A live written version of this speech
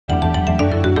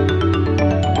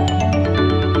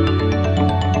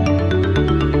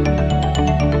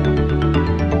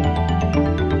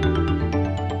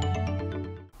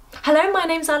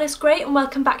Alice Gray and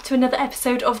welcome back to another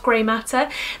episode of Grey Matter,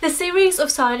 the series of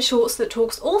science shorts that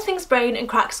talks all things brain and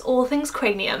cracks all things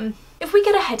cranium. If we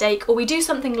get a headache or we do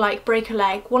something like break a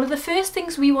leg, one of the first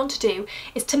things we want to do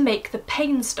is to make the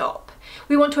pain stop.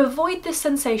 We want to avoid this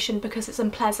sensation because it's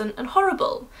unpleasant and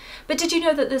horrible. But did you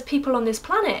know that there's people on this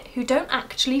planet who don't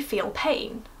actually feel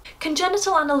pain?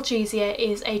 Congenital analgesia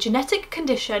is a genetic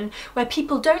condition where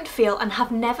people don't feel and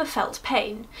have never felt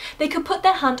pain. They could put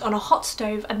their hand on a hot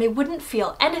stove and they wouldn't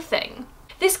feel anything.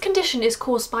 This condition is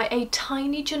caused by a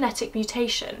tiny genetic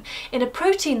mutation in a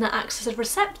protein that acts as a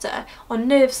receptor on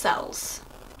nerve cells.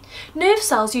 Nerve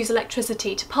cells use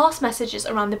electricity to pass messages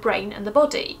around the brain and the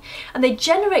body, and they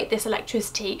generate this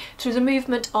electricity through the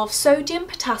movement of sodium,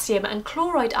 potassium and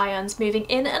chloride ions moving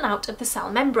in and out of the cell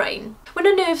membrane. When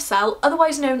a nerve cell,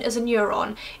 otherwise known as a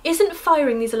neuron, isn't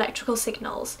firing these electrical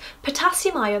signals,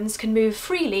 potassium ions can move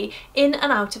freely in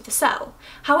and out of the cell.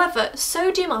 However,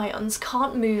 sodium ions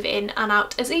can't move in and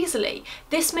out as easily.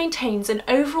 This maintains an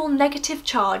overall negative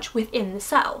charge within the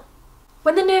cell.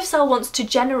 When the nerve cell wants to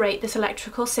generate this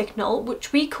electrical signal,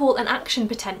 which we call an action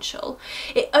potential,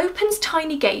 it opens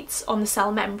tiny gates on the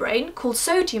cell membrane called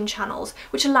sodium channels,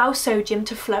 which allow sodium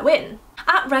to flow in.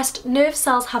 At rest, nerve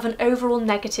cells have an overall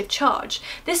negative charge.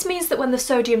 This means that when the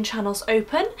sodium channels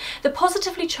open, the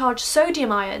positively charged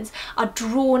sodium ions are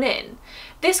drawn in.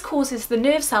 This causes the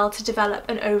nerve cell to develop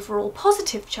an overall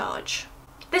positive charge.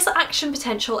 This action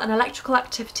potential and electrical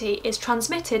activity is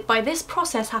transmitted by this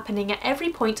process happening at every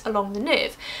point along the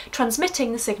nerve,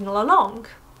 transmitting the signal along.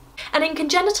 And in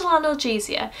congenital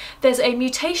analgesia, there's a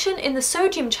mutation in the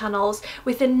sodium channels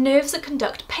within nerves that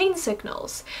conduct pain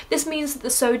signals. This means that the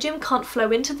sodium can't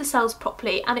flow into the cells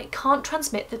properly and it can't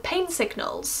transmit the pain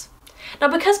signals. Now,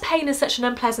 because pain is such an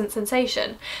unpleasant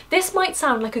sensation, this might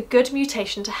sound like a good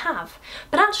mutation to have,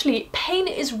 but actually pain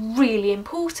is really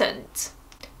important.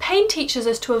 Pain teaches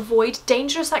us to avoid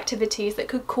dangerous activities that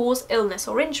could cause illness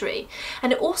or injury,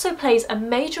 and it also plays a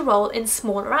major role in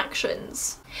smaller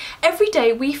actions. Every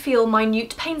day we feel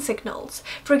minute pain signals.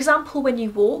 For example, when you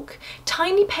walk,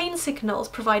 tiny pain signals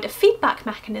provide a feedback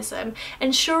mechanism,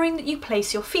 ensuring that you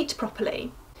place your feet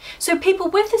properly. So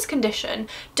people with this condition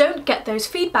don't get those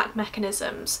feedback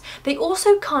mechanisms. They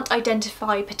also can't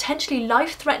identify potentially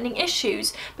life-threatening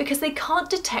issues because they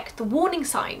can't detect the warning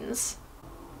signs.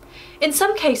 In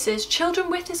some cases, children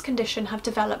with this condition have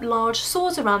developed large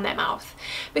sores around their mouth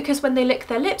because when they lick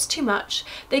their lips too much,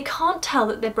 they can't tell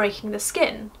that they're breaking the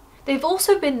skin. They've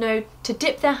also been known to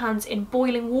dip their hands in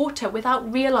boiling water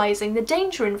without realising the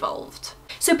danger involved.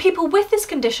 So people with this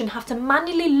condition have to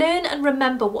manually learn and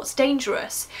remember what's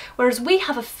dangerous, whereas we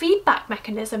have a feedback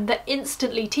mechanism that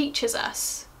instantly teaches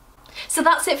us. So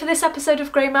that's it for this episode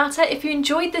of Grey Matter. If you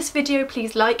enjoyed this video,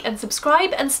 please like and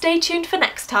subscribe and stay tuned for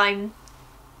next time.